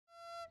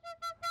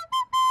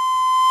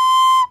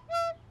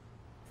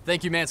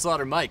thank you,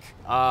 Manslaughter Mike.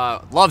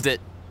 Loved it,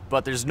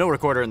 but there's no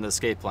recorder in the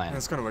escape plan.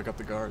 It's gonna wake up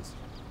the guards.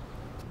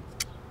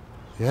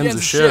 The end's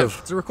a shiv.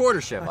 It's a recorder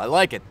shiv. I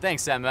like it.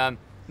 Thanks, MM.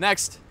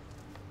 Next,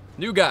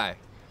 new guy.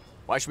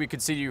 Why should we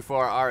consider you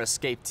for our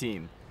escape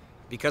team?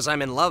 Because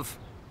I'm in love.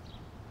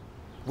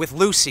 With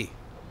Lucy.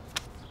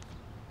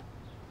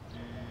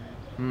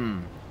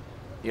 You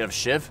have a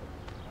shiv?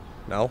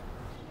 No.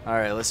 All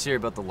right, let's hear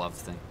about the love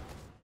thing.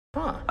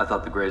 Huh. I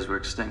thought the Greys were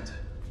extinct.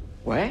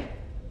 What?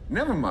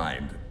 Never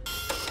mind.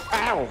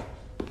 Ow!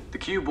 The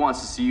Cube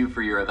wants to see you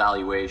for your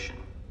evaluation.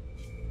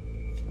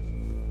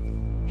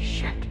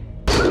 Shit.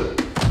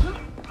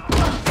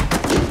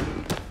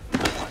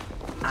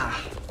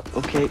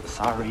 Okay,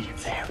 sorry.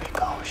 There we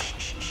go.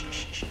 Shh.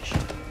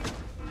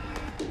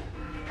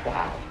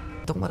 Wow.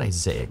 Don't let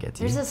Isaiah get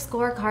to you. There's a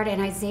scorecard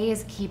and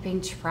Isaiah's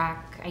keeping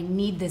track. I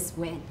need this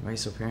win. Why are you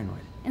so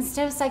paranoid?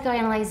 Instead of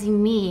psychoanalyzing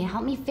me,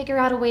 help me figure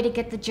out a way to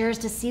get the jurors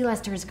to see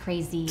Lester as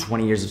crazy.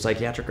 20 years of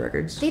psychiatric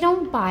records? They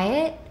don't buy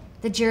it.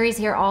 The jury's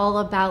hear all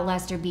about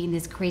Lester being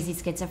this crazy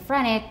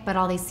schizophrenic, but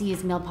all they see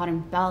is meal pot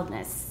and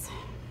baldness.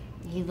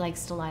 He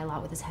likes to lie a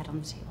lot with his head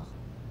on the table.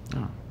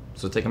 Oh,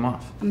 so take him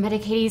off.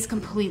 Medicating is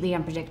completely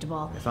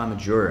unpredictable. If I'm a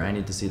juror, I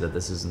need to see that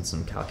this isn't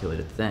some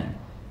calculated thing.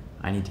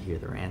 I need to hear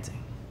the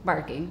ranting.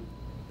 Barking.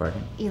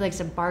 Barking? He likes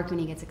to bark when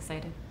he gets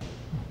excited.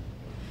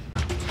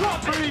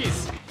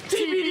 Freeze!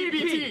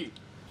 TPDP!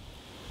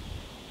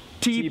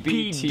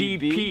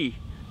 TPDP.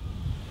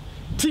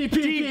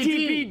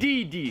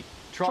 TPDD!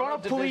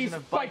 Toronto Police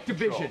Bike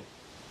Division.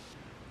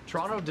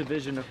 Toronto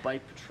Division of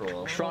Bike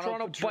Patrol.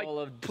 Toronto Patrol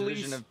Bike of Police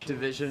Division of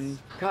Division.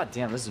 God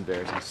damn, this is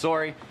embarrassing.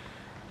 Sorry.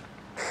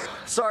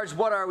 Sarge,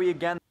 what are we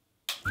again?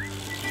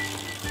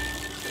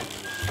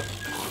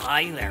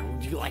 Hi there,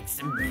 would you like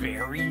some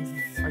berries?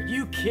 Are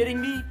you kidding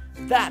me?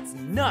 That's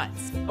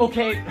nuts.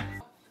 Okay.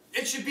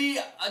 It should be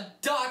a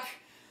duck,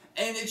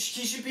 and he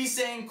should be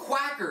saying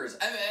quackers.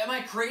 Am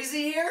I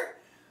crazy here?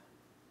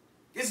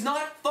 It's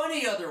not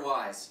funny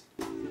otherwise.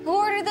 Who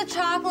ordered the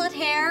chocolate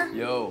hair?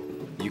 Yo,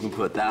 you can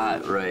put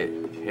that right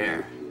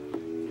here.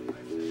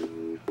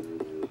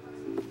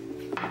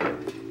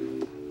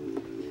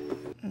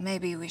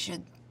 Maybe we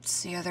should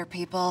see other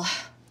people.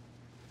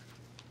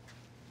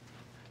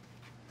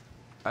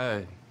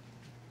 I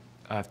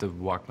have to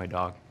walk my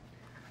dog.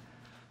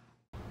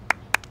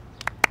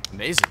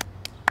 Amazing.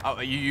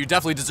 Oh, you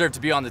definitely deserve to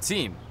be on the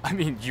team. I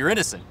mean, you're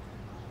innocent.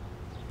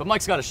 But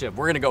Mike's got a shiv.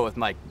 We're gonna go with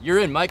Mike. You're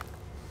in, Mike.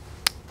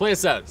 Play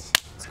us out.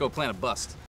 Let's go plan a bust.